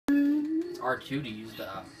R2 to use the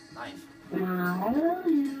knife. Where are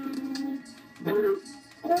you? Where are you?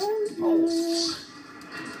 Oh.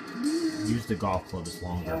 Use the golf club, it's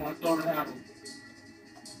longer. Oh, I thought I had him.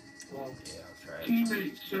 Well, Yeah, that's right.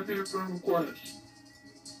 teammates, send me a friend request.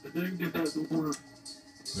 I didn't get that to work.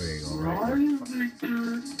 There you go, Where right are there. you,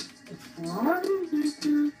 Victor? Where are you,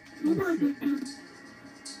 Victor? Where are you, Victor?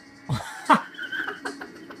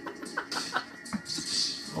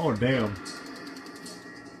 Oh, damn.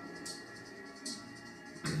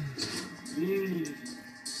 Yeah.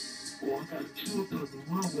 Oh, I got two of them in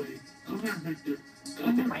one way. Come here, Victor.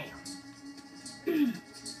 Come here.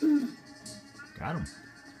 Got him.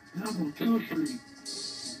 Now I'm on Kill Street.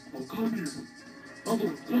 Oh, come here. Oh,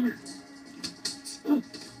 come here.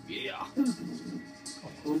 Yeah.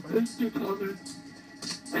 Oh, Victor coming.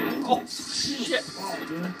 Oh, shit. Oh,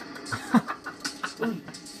 man.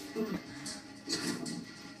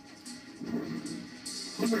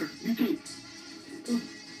 Come here, you too.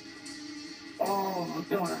 Oh, I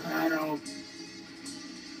thought I had him.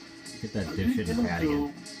 Get that dipshit in the pad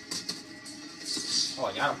again. Oh, I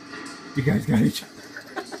got him. You guys got each other.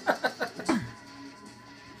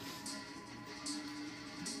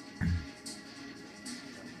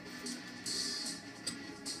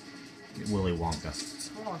 Get Willy Wonka.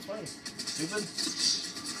 Come on, it's fine. Stupid.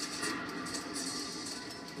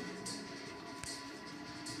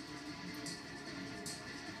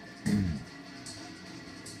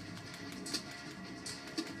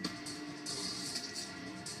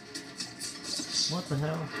 What the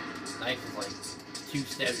hell? Knife is like 2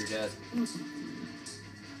 stabs, you're dead.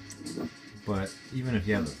 But even if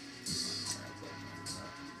you have a...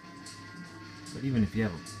 But even if you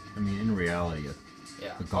have a... I mean, in reality,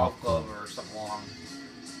 Yeah, a golf golf club club or something long.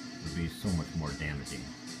 would be so much more damaging.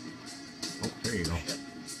 Oh, there you go. Shit.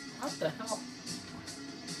 What the hell?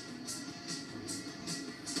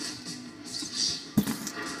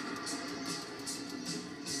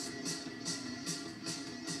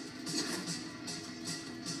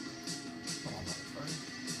 Come on, motherfucker.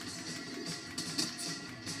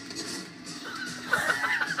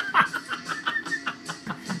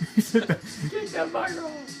 Get that bugger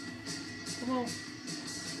off! Come on.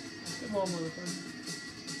 Come on, motherfucker.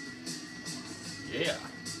 Yeah.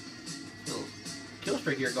 Kill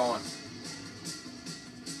streak here going.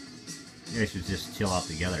 You guys should just chill out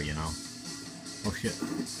together, you know? Oh, shit.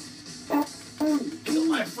 Kill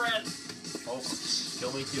my friend! Oh,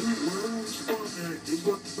 kill me too.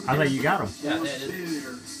 I thought you got him. Yeah, that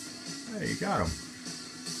is. Hey, you got him.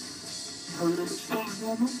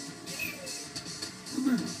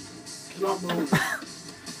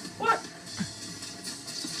 What?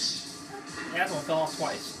 That one fell off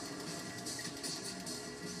twice.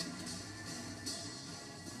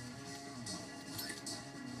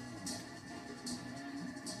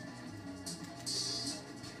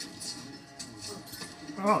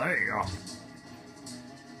 Oh, there you go.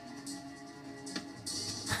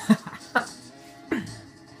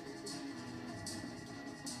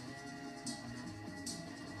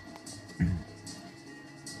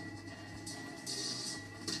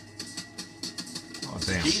 Oh,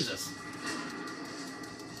 damn. Jesus.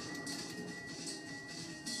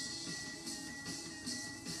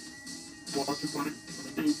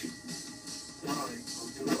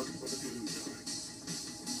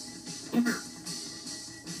 Come here.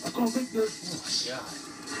 I call Victor. Oh my god.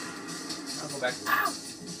 I'll go back to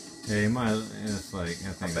Yeah, you might. It's like, I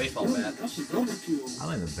a think. baseball bat. That's another kill.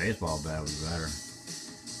 I think the baseball bat was better.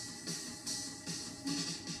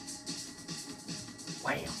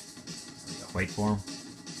 Wham. Wait for him.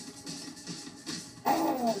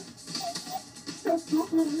 Oh! That's not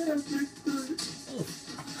what I had, Victor.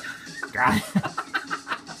 God.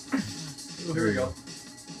 Oh, here we go.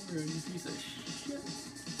 You piece of shit.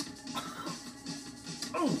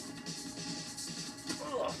 Oh.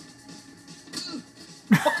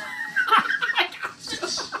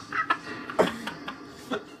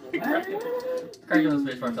 Crack on his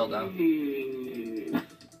face before I fell down.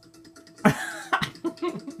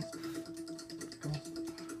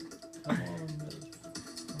 Come on.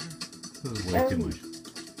 This is way too much.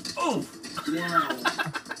 Oh! Wow.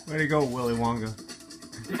 Way to go, Willy Wonka.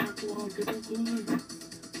 Get that glove, get that glove.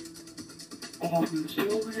 Oh, man, stay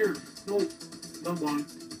over here. No, never mind.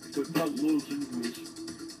 Because that lows anyways.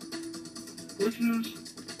 Bushes,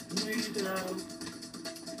 we have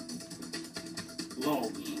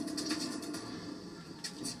logs.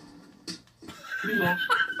 We lost.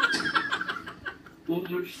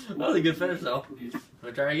 Losers. That was a good finish, though.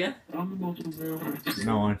 Wanna try again? I'm the most available.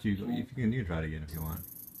 No, why don't you? If you can try it again if you want.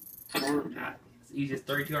 Nah, it's the easiest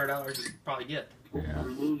 $3,200 you could probably get. Yeah. We're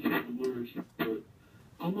losers, but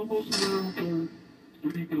I'm almost there.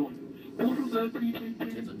 Where are you going? What was that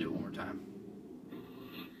PvP?